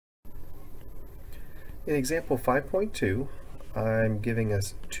In example 5.2, I'm giving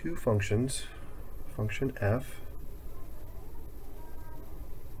us two functions, function f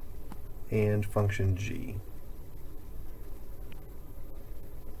and function g.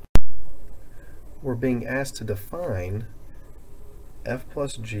 We're being asked to define f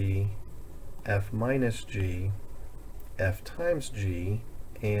plus g, f minus g, f times g,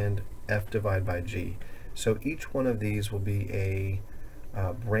 and f divided by g. So each one of these will be a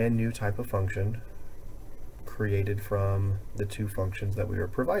brand new type of function created from the two functions that we were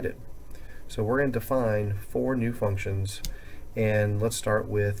provided. So we're going to define four new functions, and let's start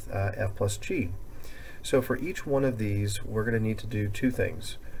with f plus g. So for each one of these, we're going to need to do two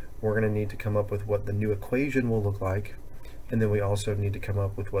things. We're going to need to come up with what the new equation will look like, and then we also need to come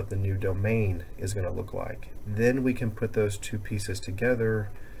up with what the new domain is going to look like. Then we can put those two pieces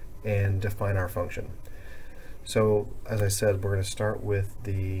together and define our function. So as I said, we're going to start with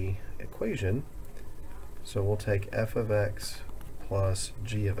the equation. So we'll take f of x plus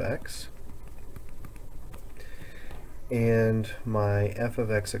g of x, and my f of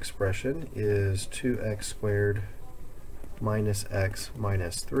x expression is 2x squared minus x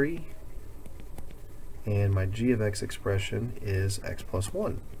minus 3, and my g of x expression is x plus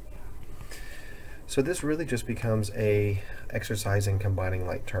 1. So this really just becomes a exercise in combining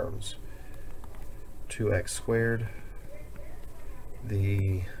like terms. 2x squared,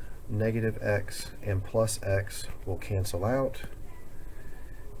 the negative x and plus x will cancel out,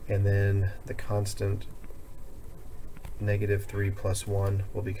 and then the constant negative 3 plus 1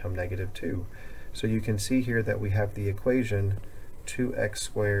 will become negative 2. So you can see here that we have the equation 2x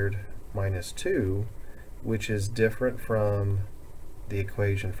squared minus 2, which is different from the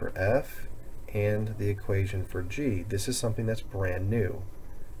equation for f and the equation for g. This is something that's brand new.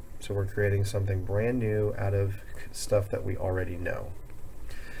 So we're creating something brand new out of stuff that we already know.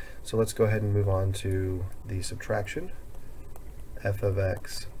 So let's go ahead and move on to the subtraction. F of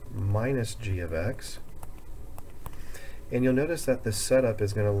x minus g of x. And you'll notice that the setup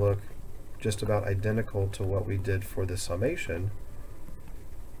is going to look just about identical to what we did for the summation.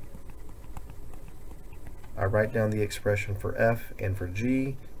 I write down the expression for f and for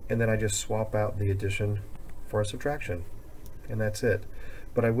g, and then I just swap out the addition for a subtraction. And that's it.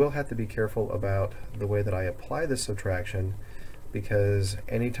 But I will have to be careful about the way that I apply the subtraction, because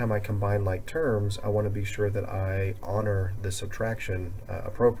anytime I combine like terms, I want to be sure that I honor the subtraction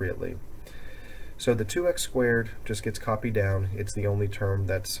appropriately. So the 2x squared just gets copied down. It's the only term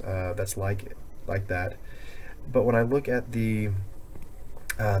that's like that. But when I look at the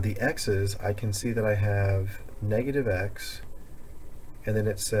x's, I can see that I have negative x, and then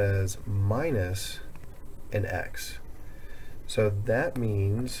it says minus an x. So that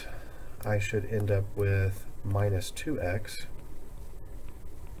means I should end up with minus 2x.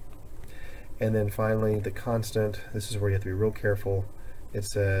 And then finally, the constant, this is where you have to be real careful. It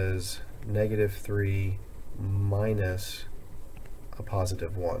says negative 3 minus a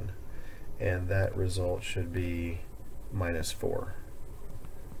positive 1. And that result should be minus 4.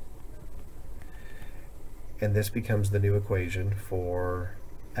 And this becomes the new equation for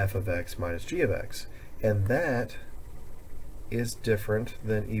f of x minus g of x. And that is different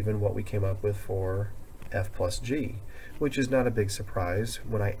than even what we came up with for f plus g, which is not a big surprise.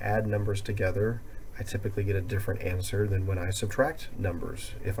 When I add numbers together, I typically get a different answer than when I subtract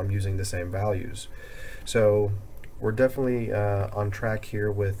numbers if I'm using the same values. So we're definitely on track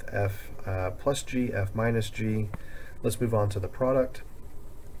here with f plus g, f minus g. Let's move on to the product.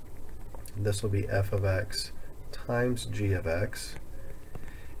 This will be f of x times g of x.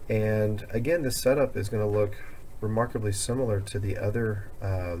 And again, the setup is going to look remarkably similar to the other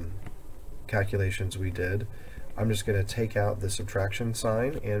calculations we did. I'm just going to take out the subtraction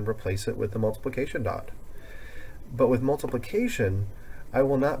sign and replace it with the multiplication dot. But with multiplication, I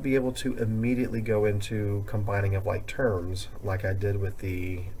will not be able to immediately go into combining of like terms like I did with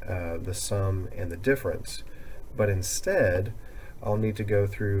the sum and the difference. But instead, I'll need to go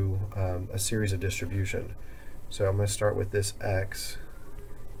through a series of distribution. So I'm going to start with this x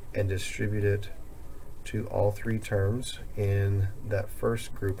and distribute it to all three terms in that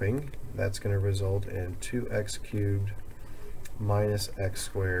first grouping. That's going to result in 2x cubed minus x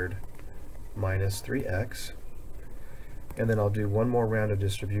squared minus 3x. And then I'll do one more round of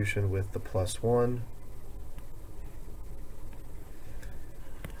distribution with the plus 1.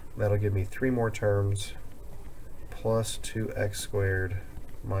 That'll give me three more terms, plus 2x squared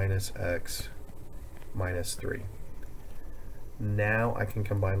minus x minus 3. Now I can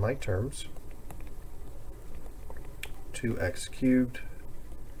combine like terms. 2x cubed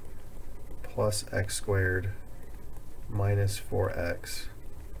plus x squared minus 4x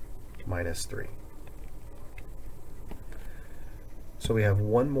minus 3. So we have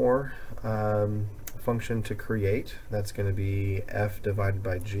one more function to create. That's going to be f divided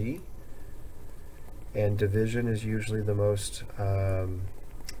by g. And division is usually the most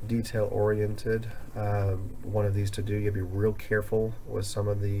detail-oriented one of these to do. You have to be real careful with some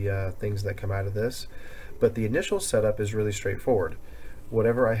of the things that come out of this. But the initial setup is really straightforward.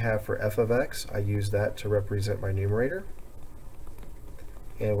 Whatever I have for f of x, I use that to represent my numerator.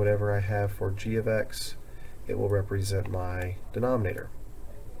 And whatever I have for g of x, it will represent my denominator.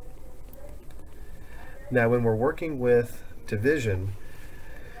 Now when we're working with division,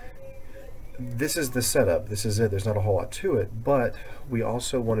 this is the setup. This is it. There's not a whole lot to it, but we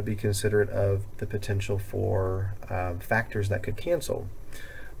also want to be considerate of the potential for factors that could cancel.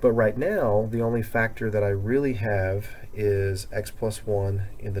 But right now, the only factor that I really have is x plus 1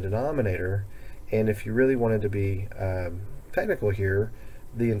 in the denominator, and if you really wanted to be technical here,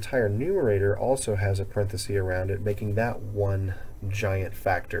 the entire numerator also has a parenthesis around it, making that one giant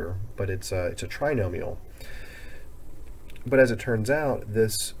factor, but it's a trinomial. But as it turns out,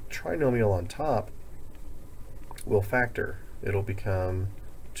 this trinomial on top will factor. It'll become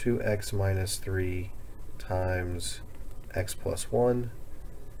 2x minus 3 times x plus 1,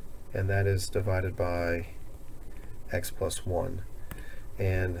 and that is divided by x plus 1.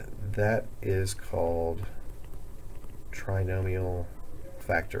 And that is called trinomial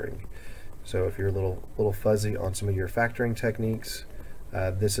factoring. So if you're a little fuzzy on some of your factoring techniques,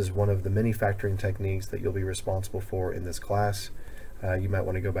 this is one of the many factoring techniques that you'll be responsible for in this class. You might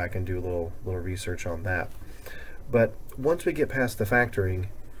want to go back and do a little research on that. But once we get past the factoring,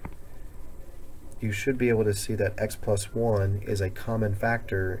 you should be able to see that x plus 1 is a common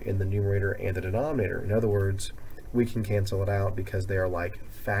factor in the numerator and the denominator. In other words, we can cancel it out because they are like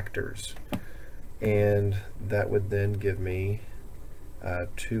factors. And that would then give me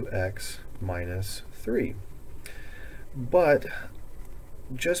 2x minus 3. But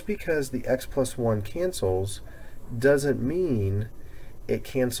just because the x plus 1 cancels doesn't mean it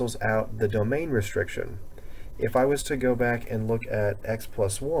cancels out the domain restriction. If I was to go back and look at x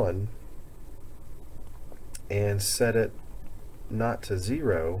plus 1 and set it not to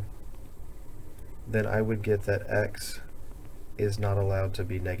 0, then I would get that x is not allowed to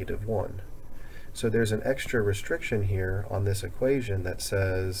be negative 1. So there's an extra restriction here on this equation that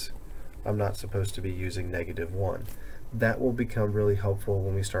says I'm not supposed to be using negative 1. That will become really helpful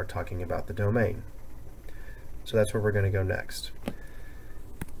when we start talking about the domain. So that's where we're going to go next.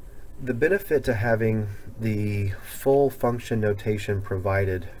 The benefit to having the full function notation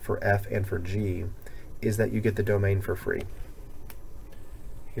provided for f and for g is that you get the domain for free.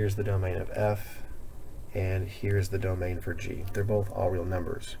 Here's the domain of f, and here's the domain for g. They're both all real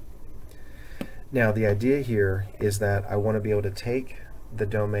numbers. Now the idea here is that I want to be able to take the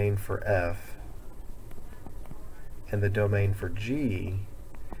domain for f and the domain for g,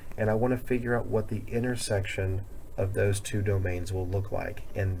 and I want to figure out what the intersection of those two domains will look like.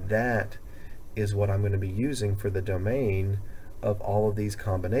 And that is what I'm going to be using for the domain of all of these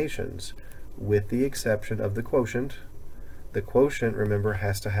combinations, with the exception of the quotient. The quotient, remember,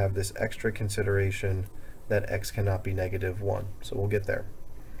 has to have this extra consideration that x cannot be negative 1. So we'll get there.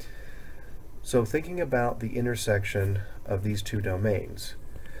 So thinking about the intersection of these two domains,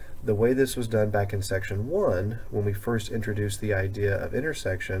 the way this was done back in section 1, when we first introduced the idea of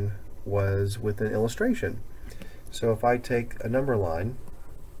intersection, was with an illustration. So if I take a number line,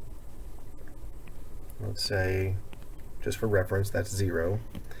 let's say, just for reference, that's 0,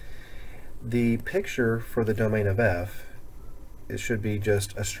 the picture for the domain of f, it should be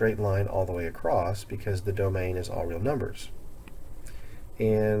just a straight line all the way across, because the domain is all real numbers.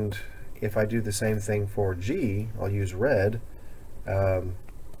 And if I do the same thing for g, I'll use red,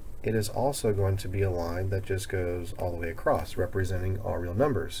 it is also going to be a line that just goes all the way across, representing all real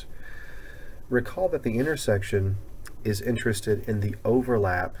numbers. Recall that the intersection is interested in the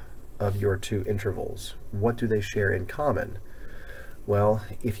overlap of your two intervals. What do they share in common? Well,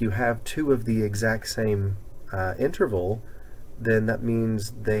 if you have two of the exact same interval, then that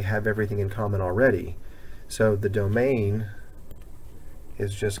means they have everything in common already. So the domain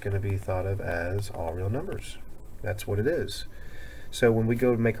is just going to be thought of as all real numbers. That's what it is. So when we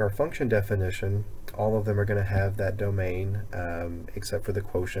go to make our function definition, all of them are going to have that domain, except for the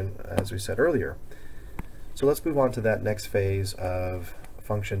quotient, as we said earlier. So let's move on to that next phase of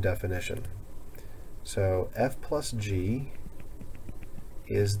function definition. So f plus g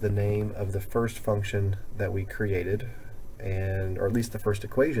is the name of the first function that we created, or at least the first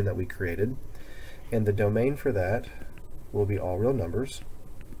equation that we created, and the domain for that will be all real numbers,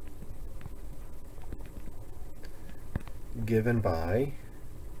 given by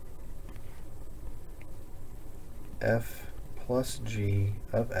f plus g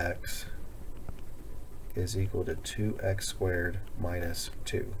of x is equal to 2x squared minus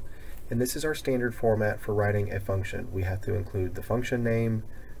 2. And this is our standard format for writing a function. We have to include the function name,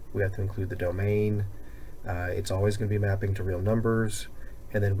 we have to include the domain, it's always going to be mapping to real numbers,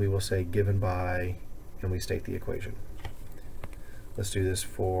 and then we will say given by, and we state the equation. Let's do this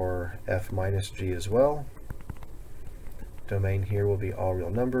for f minus g as well. Domain here will be all real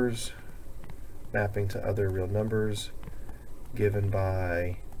numbers, mapping to other real numbers, given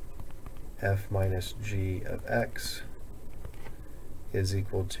by f minus g of x is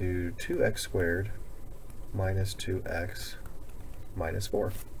equal to 2x squared minus 2x minus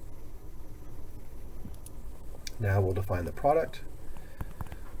 4. Now we'll define the product.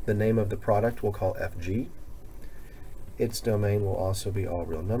 The name of the product we'll call fg. Its domain will also be all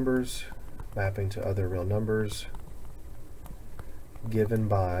real numbers, mapping to other real numbers, given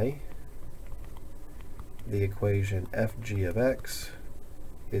by the equation fg of x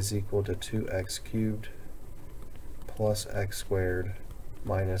is equal to 2x cubed plus x squared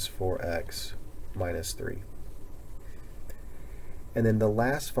minus 4x minus 3. And then the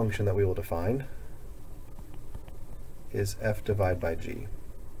last function that we will define is f divided by g.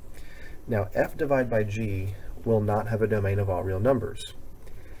 Now f divided by g will not have a domain of all real numbers.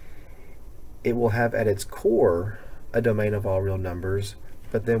 It will have at its core a domain of all real numbers,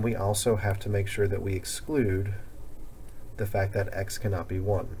 but then we also have to make sure that we exclude the fact that x cannot be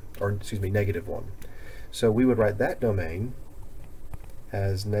 1, or excuse me, negative 1. So we would write that domain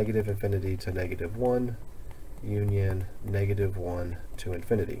as negative infinity to negative 1 union negative 1 to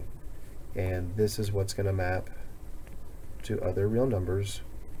infinity. And this is what's going to map to other real numbers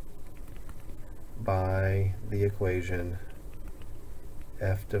by the equation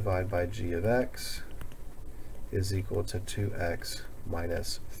f divided by g of x is equal to 2x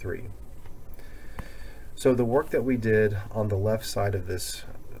minus 3. So the work that we did on the left side of this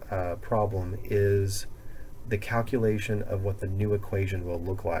problem is the calculation of what the new equation will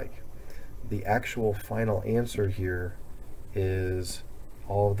look like. The actual final answer here is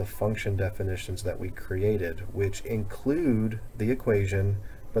all of the function definitions that we created, which include the equation,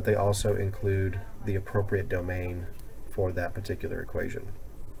 but they also include the appropriate domain for that particular equation.